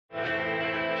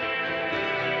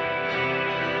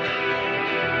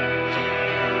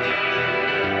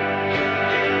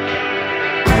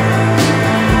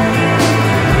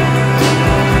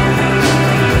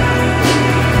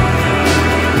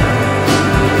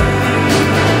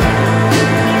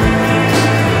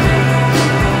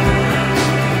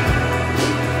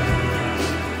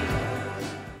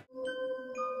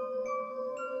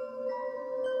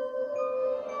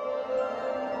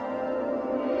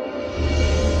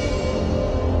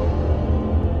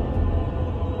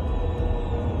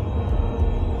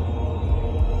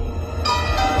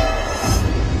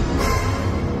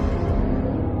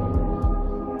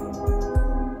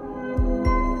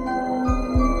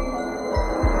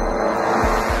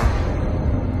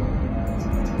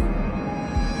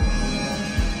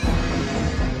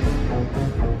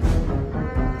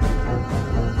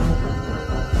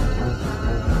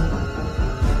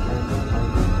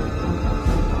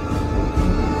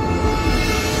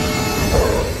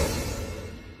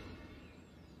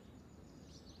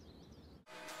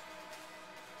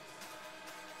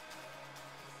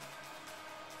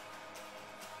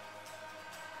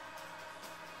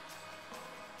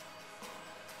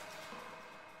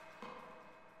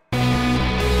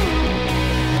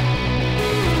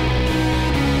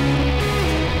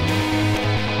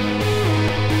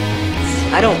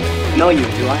know you,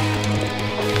 do I?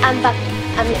 I'm Buffy.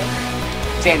 I'm new.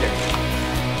 Xander.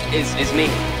 Is me.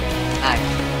 Hi.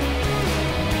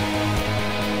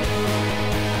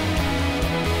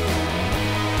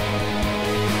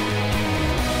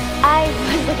 I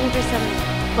was looking for some,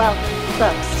 well,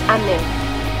 books. I'm new.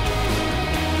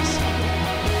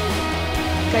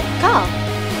 Good call.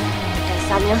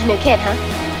 Guess I'm the only new kid, huh?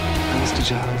 Mr.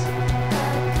 Giles.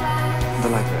 The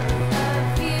librarian.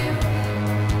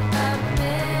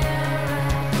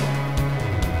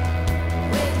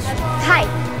 Hi.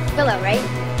 Willow, right?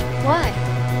 Why?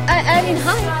 I mean,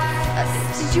 hi.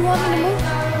 Did you want me to move?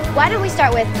 Why don't we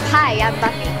start with, hi, I'm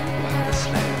Buffy. The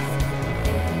Slayer.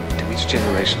 To each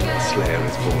generation, a Slayer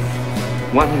is born.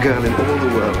 One girl in all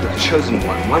the world, a chosen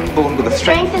one born with a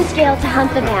Strength and skill to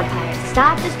hunt the vampires.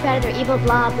 Stop the spread of their evil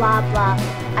blah, blah, blah.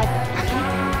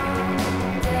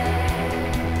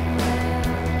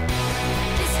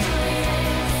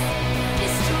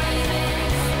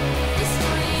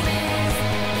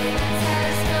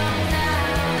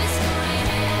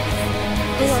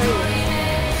 Who are you?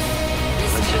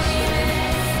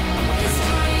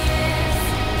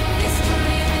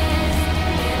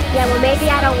 Yeah, well, maybe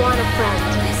I don't want a friend.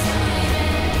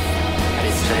 I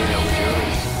didn't say that was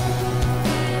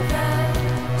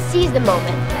yours. Seize the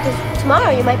moment, because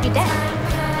tomorrow you might be dead.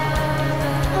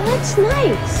 Oh, that's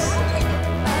nice.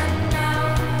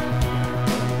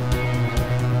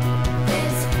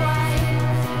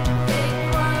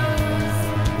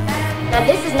 Now,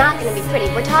 this is not going to be pretty.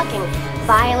 We're talking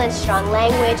violence, strong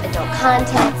language, adult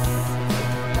content.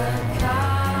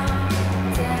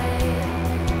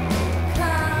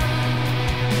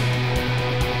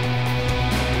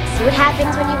 See what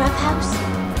happens when you roughhouse?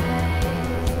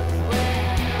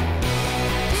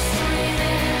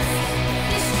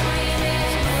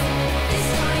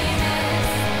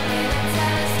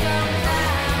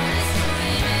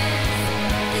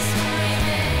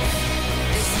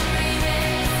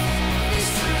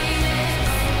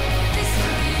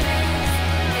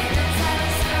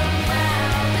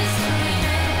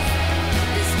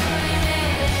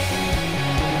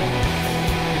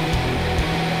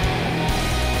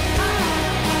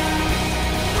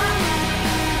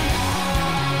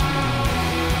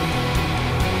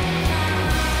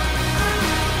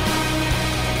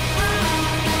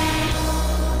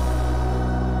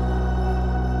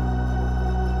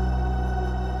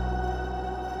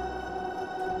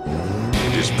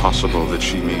 It is possible that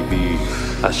she may be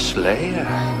a Slayer.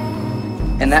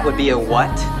 And that would be a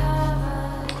what?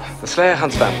 The Slayer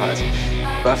hunts vampires.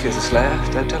 Buffy is a Slayer.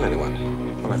 Don't tell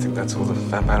anyone. Well, I think that's all the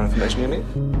vampire information you need.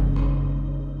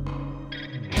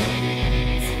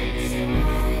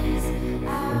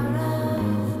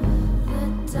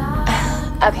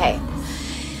 Okay.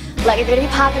 Look, you're gonna be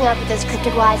popping up with this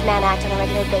cryptic wise man act on a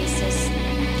regular basis.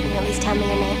 Can you at least tell me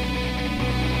your name?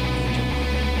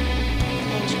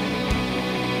 Angel.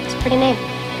 It's a pretty name.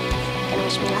 Gonna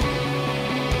wish me luck?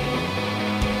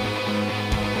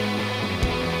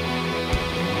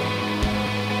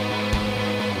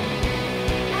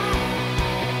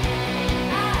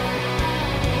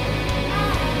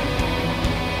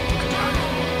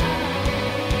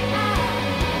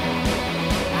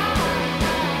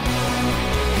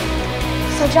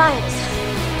 So, Giles,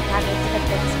 that makes it make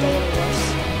this day any worse.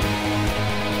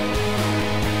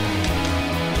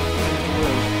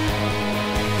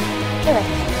 You're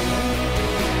right.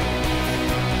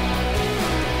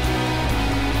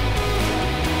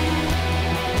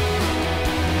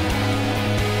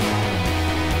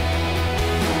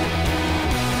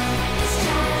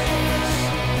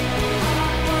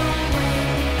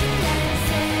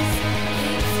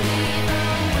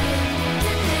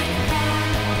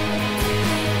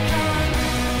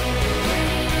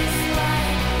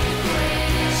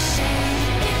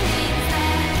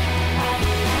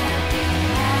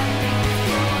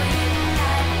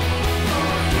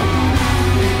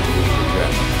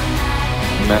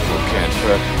 Metal can't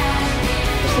hurt.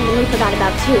 There's something we forgot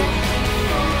about, too.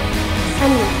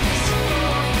 Sunrise.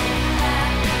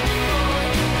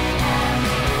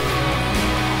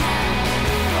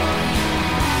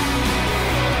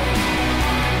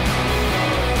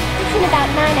 It's in about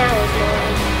 9 hours more.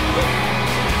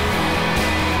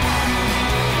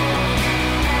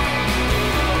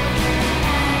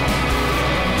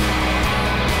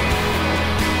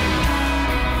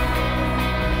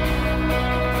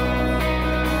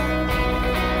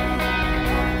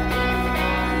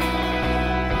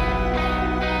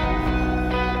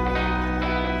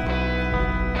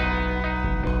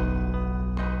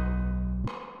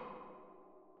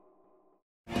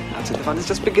 The fun is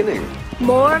just beginning.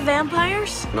 More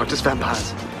vampires? Not just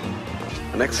vampires.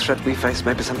 The next threat we face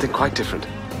may be something quite different.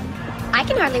 I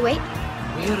can hardly wait.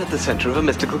 We are at the center of a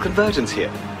mystical convergence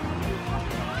here.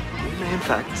 We may, in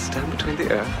fact, stand between the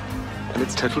Earth and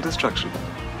its total destruction.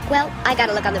 Well, I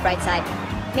gotta look on the bright side.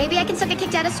 Maybe I can still get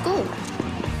kicked out of school.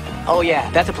 Oh yeah,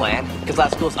 that's a plan. Because a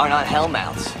lot of schools are not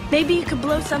hellmouths. Maybe you could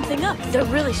blow something up. They're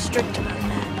really strict about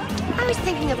that. I was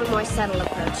thinking of a more subtle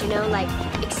approach, you know, like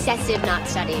excessive not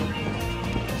studying.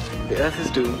 The Earth is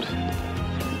doomed.